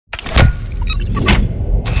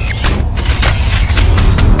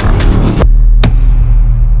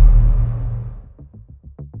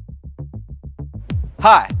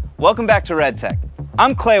Hi, welcome back to Red Tech.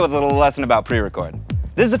 I'm Clay with a little lesson about pre-record.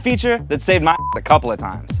 This is a feature that saved my a couple of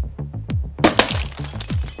times.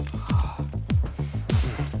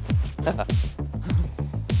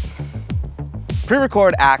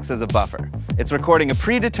 Pre-record acts as a buffer. It's recording a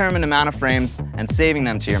predetermined amount of frames and saving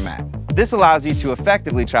them to your Mac. This allows you to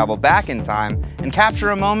effectively travel back in time and capture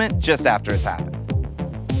a moment just after it's happened.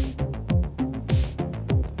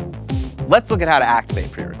 Let's look at how to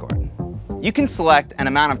activate pre-record. You can select an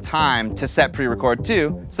amount of time to set pre-record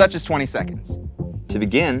to, such as 20 seconds. To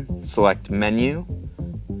begin, select Menu,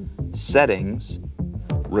 Settings,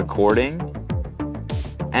 Recording,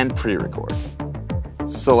 and Pre-record.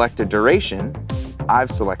 Select a duration. I've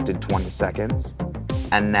selected 20 seconds.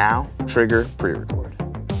 And now, trigger pre-record.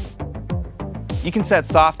 You can set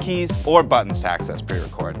soft keys or buttons to access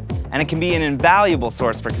pre-record, and it can be an invaluable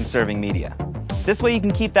source for conserving media. This way you can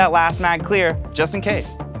keep that last mag clear, just in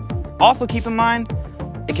case. Also keep in mind,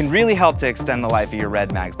 it can really help to extend the life of your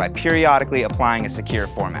red mags by periodically applying a secure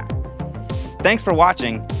format. Thanks for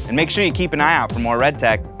watching, and make sure you keep an eye out for more Red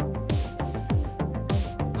Tech.